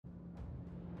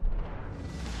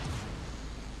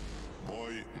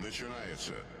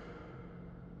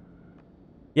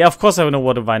Yeah, of course I know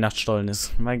what a Weihnachtsstollen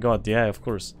is. My god, yeah, of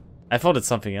course. I thought it's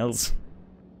something else.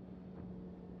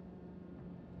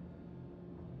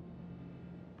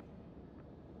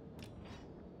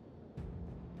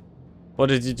 What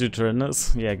did you do,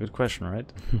 Trenlass? Yeah, good question,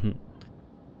 right?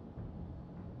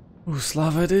 Ooh,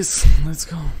 Slava it is. Let's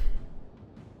go.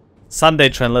 Sunday,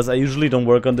 Trenlass. I usually don't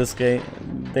work on this game.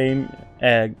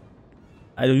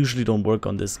 I usually don't work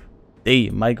on this day.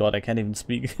 My god, I can't even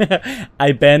speak. Can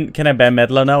I ban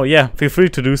Meddler now? Yeah, feel free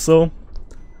to do so.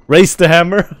 Raise the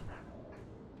hammer.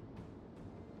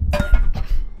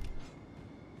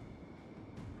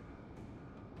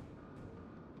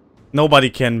 Nobody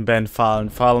can ban Fallen.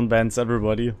 Fallen bans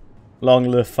everybody. Long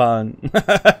live Fallen.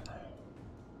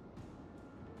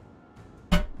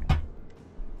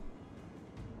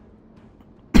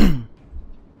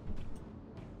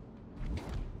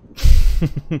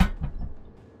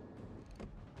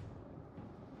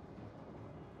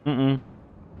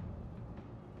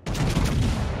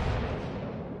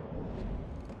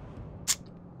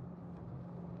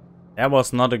 That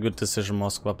was not a good decision,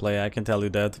 Moskva player, I can tell you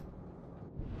that.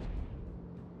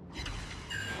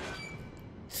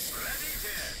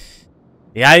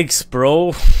 Yikes,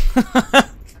 bro.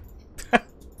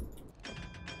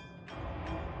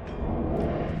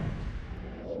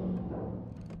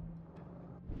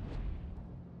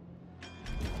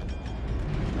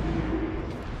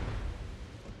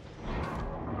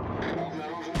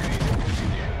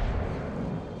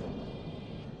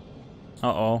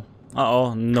 Uh-oh.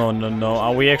 Uh-oh. No, no, no.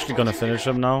 Are we actually gonna finish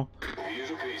him now?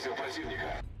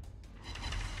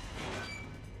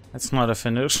 That's not a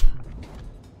finish.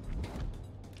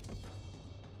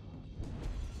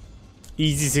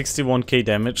 Easy 61k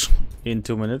damage in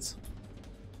 2 minutes.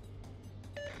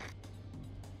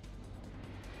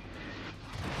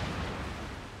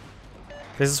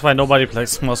 This is why nobody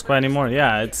plays Moscow anymore.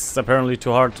 Yeah, it's apparently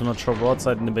too hard to not throw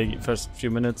broadside in the first few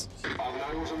minutes.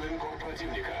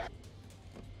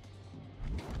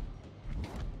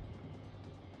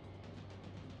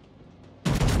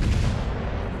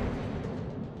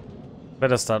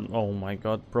 Better start. Oh my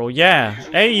god, bro. Yeah.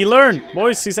 Hey, he learned.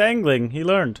 Boys, he's angling. He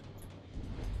learned.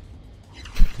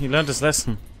 He learned his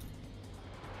lesson.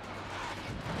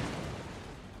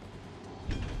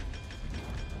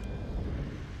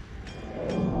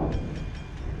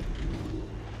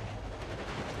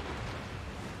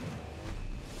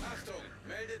 Achtung,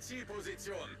 melde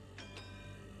Zielposition.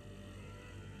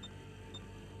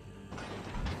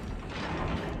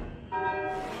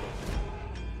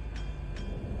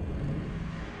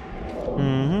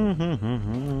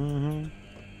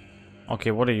 Okay,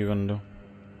 what are you gonna do?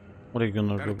 What are you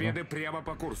gonna do, bro? Торпеды прямо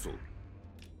по курсу.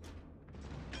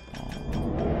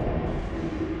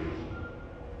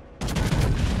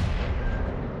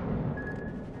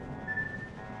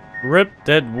 Rip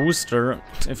that Wooster.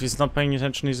 If he's not paying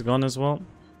attention, he's gone as well.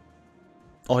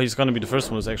 Oh, he's gonna be the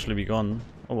first one to actually be gone.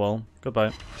 Oh well,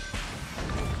 goodbye.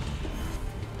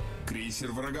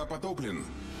 Крейсер врага потоплен.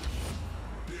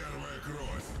 Первая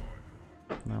кровь.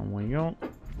 There we go.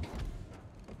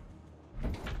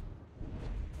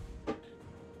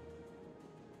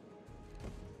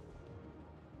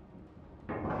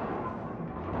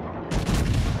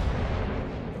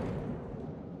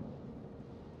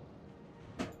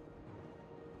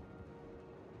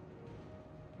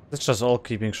 Let's just all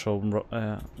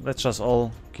let's just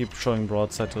all keep showing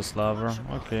broadside to Slava.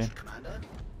 Okay.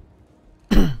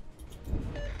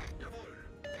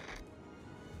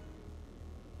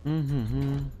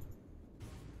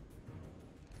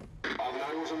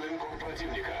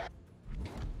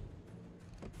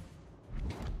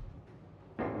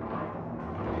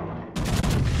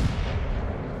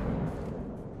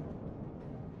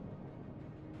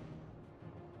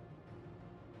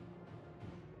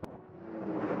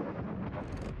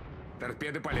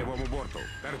 Торпеды по левому борту.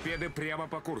 Торпеды прямо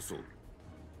по курсу.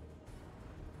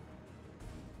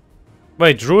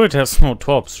 Wait, Druid has no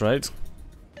torps, right?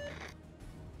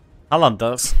 Alan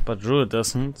does, but Druid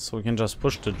doesn't, so we can just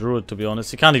push the Druid, to be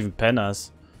honest. He can't even pen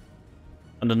us.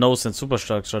 On the nose and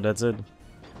superstructure, that's it.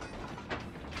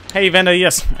 Hey, Vander,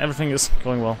 yes, everything is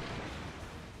going well.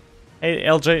 Hey,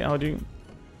 LJ, how do you...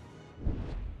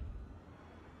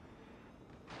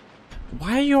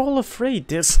 Why are you all afraid?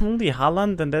 There's only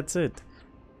Haaland and that's it.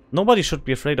 Nobody should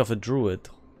be afraid of a Druid.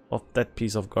 Of that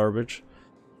piece of garbage.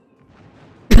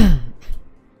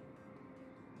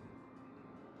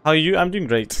 How are you? I'm doing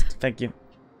great. Thank you.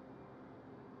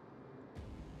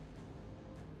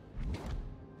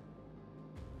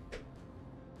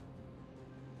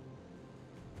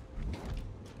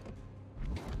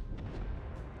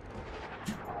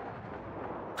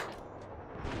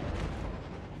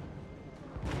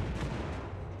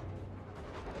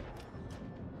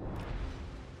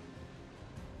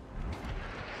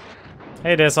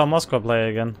 Hey, there's our Moscow player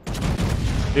again.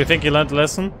 Do you think he learned a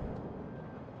lesson?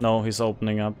 No, he's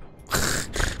opening up.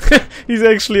 He's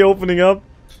actually opening up.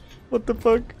 What the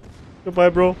fuck? Goodbye,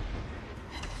 bro.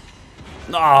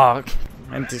 Ah,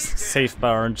 and this saved by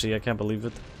RNG. I can't believe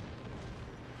it.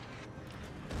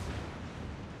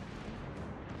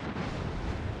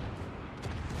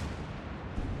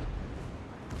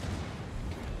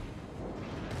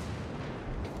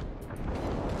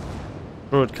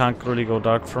 Bro, it can't really go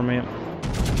dark for me.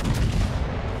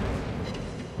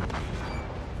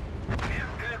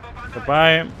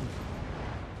 Goodbye.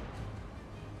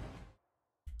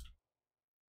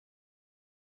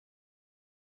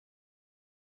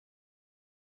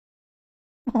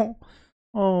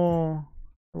 Oh,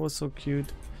 that was so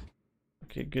cute.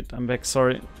 Okay, good. I'm back.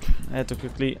 Sorry, I had to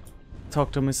quickly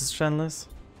talk to Mrs. Trenlass.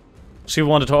 She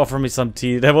wanted to offer me some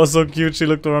tea. That was so cute. She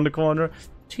looked around the corner.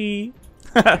 Tea.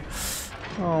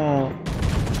 Oh.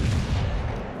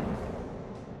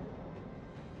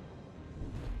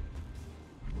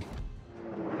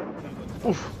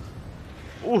 Oof.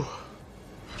 Oof.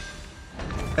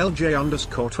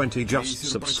 LJ_20 just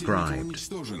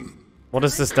subscribed. What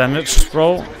is this damage,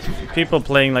 bro? People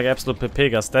playing like absolute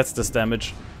pepegas. That's this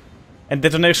damage. And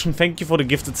Detonation, thank you for the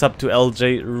gifted sub to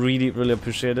LJ. Really, really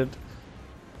appreciate it.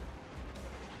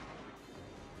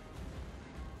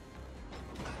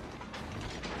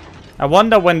 I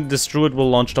wonder when this druid will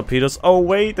launch torpedoes. Oh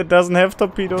wait, it doesn't have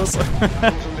torpedoes.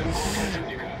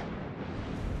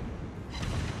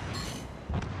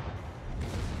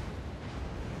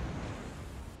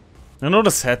 You know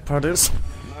the sad part is?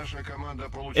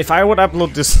 If I would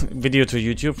upload this video to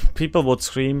YouTube, people would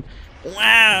scream,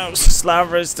 "Wow,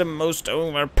 Slava is the most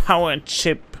overpowered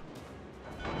chip."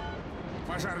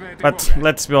 But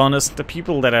let's be honest, the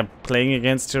people that I'm playing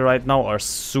against here right now are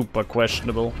super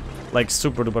questionable. Like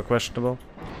super duper questionable.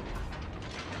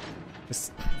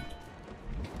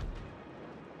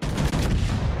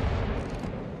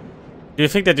 Do you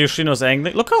think that Yoshino's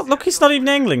angling? Look, he's not even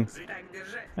angling.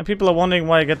 And people are wondering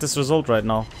why I get this result right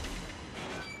now.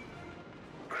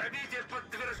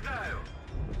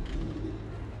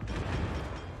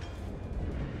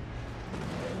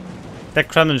 That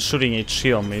Kremlin is shooting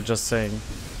HE on me, just saying.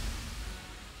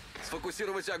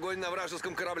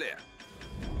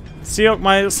 See you,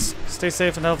 Miles. Stay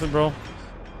safe and healthy, bro.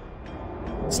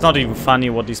 It's not even funny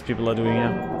what these people are doing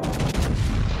here.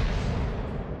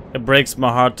 It breaks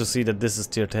my heart to see that this is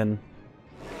tier 10.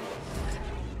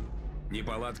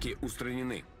 Неполадки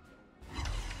устранены.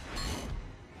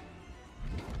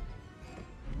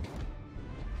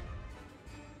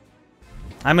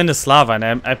 I'm in the Slava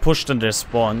and I pushed in their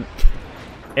spawn.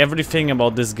 Everything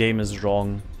about this game is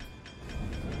wrong.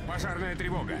 Пожарная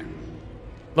тревога.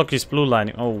 Look, he's blue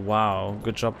lining. Oh wow,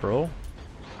 good job, bro.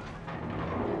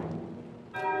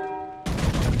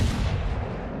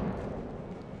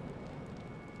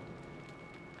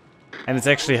 And it's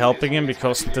actually helping him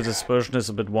because the dispersion is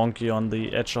a bit wonky on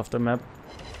the edge of the map.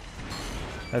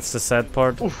 That's the sad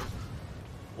part. Oof.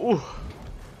 Oof.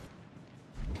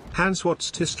 Hans What's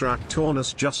Tistrak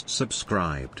Taunus just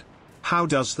subscribed. How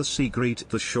does the sea greet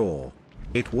the shore?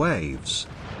 It waves.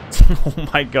 Oh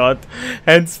my god.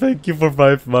 Hans, thank you for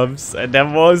 5 months. And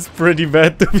that was pretty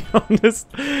bad, to be honest.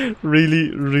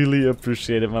 Really, really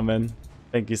appreciate it, my man.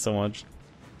 Thank you so much.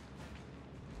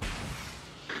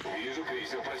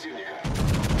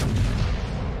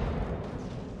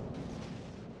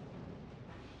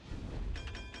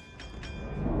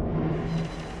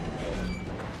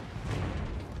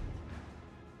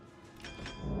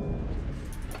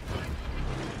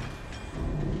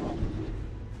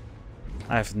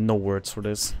 I have no words for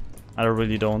this. I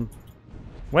really don't.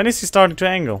 When is he starting to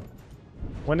angle?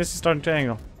 When is he starting to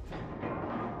angle?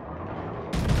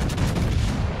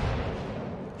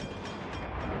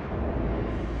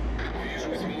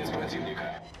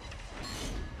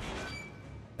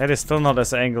 That is still not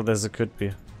as angled as it could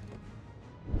be.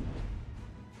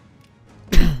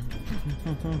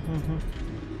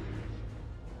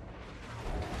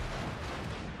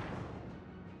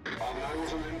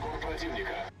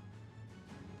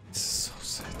 So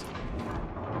sad.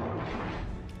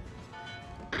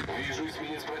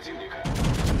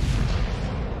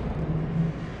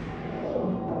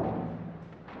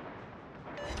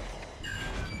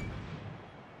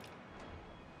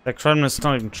 The Kremlin is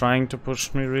not even trying to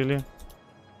push me, really.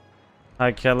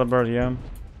 High caliber, yeah.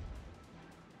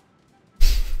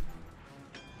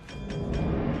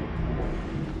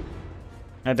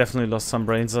 I definitely lost some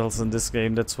brain cells in this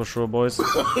game, that's for sure, boys.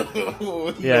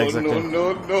 Yeah, exactly.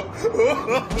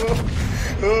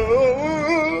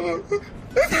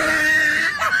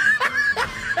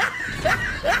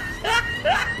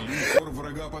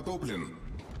 потоплен.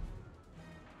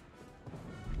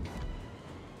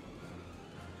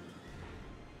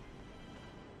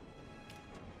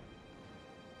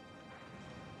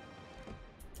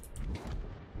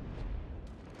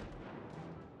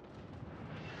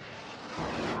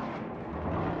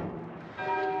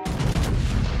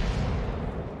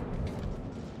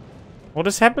 What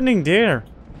is happening there?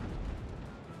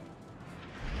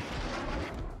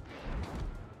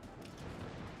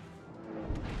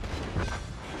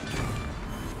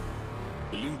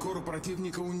 Линкор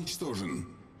противника уничтожен.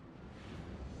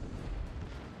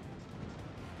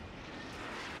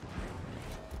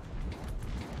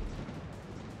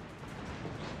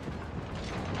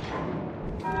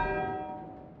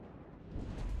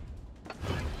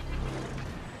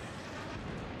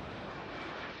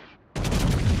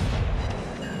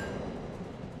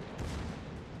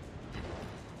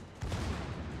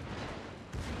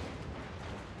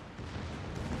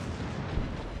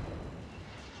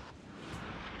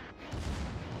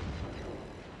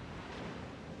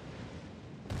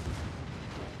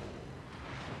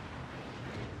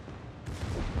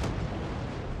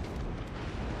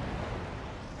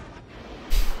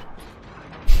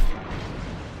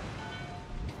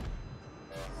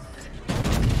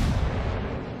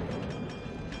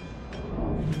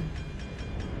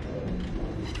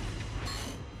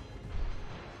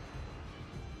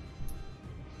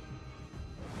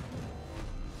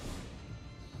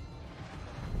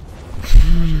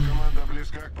 Команда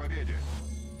близка к победе.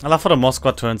 I love how the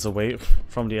Moskva turns away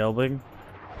from the elbowing.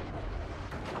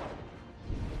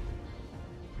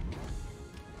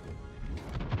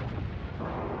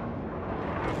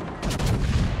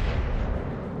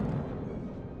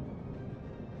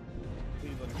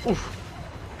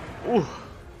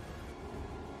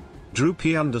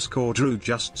 Droopy_Drew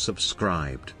just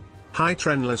subscribed. Hi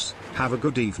Trenlass, have a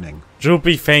good evening.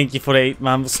 Droopy, thank you for the 8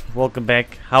 months. Welcome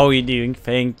back. How are you doing?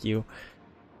 Thank you.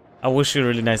 I wish you a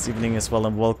really nice evening as well,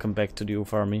 and welcome back to the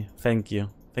UF army. Thank you.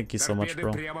 Thank you so much,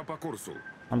 bro. Прямо по курсу.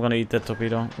 I'm gonna eat that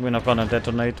torpedo. We're not gonna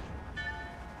detonate.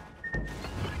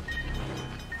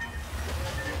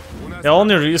 The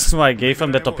only reason why I gave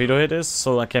him the torpedo hit is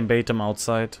so I can bait him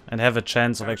outside and have a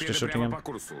chance of actually shooting him.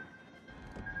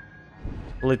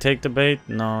 Will he take the bait?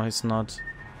 No, he's not.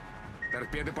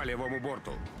 Торпеды по левому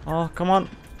борту. Oh, come on.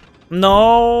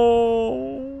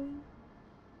 No!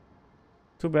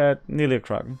 Too bad. Nearly a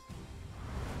Kraken.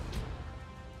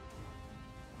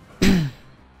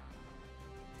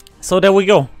 So there we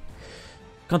go.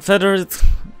 Confederate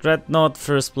Dreadnought,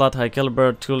 first blood, high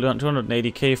caliber,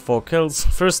 280k, 4 kills.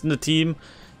 First in the team.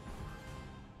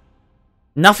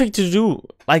 Nothing to do.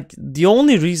 Like, the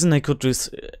only reason I could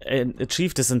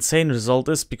achieve this insane result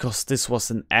is because this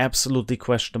was an absolutely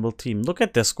questionable team. Look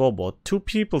at their scoreboard. 2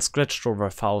 people scratched over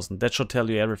 1,000. That should tell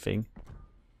you everything.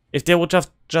 If they would have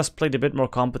just played a bit more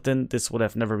competent, this would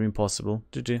have never been possible.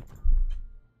 GG.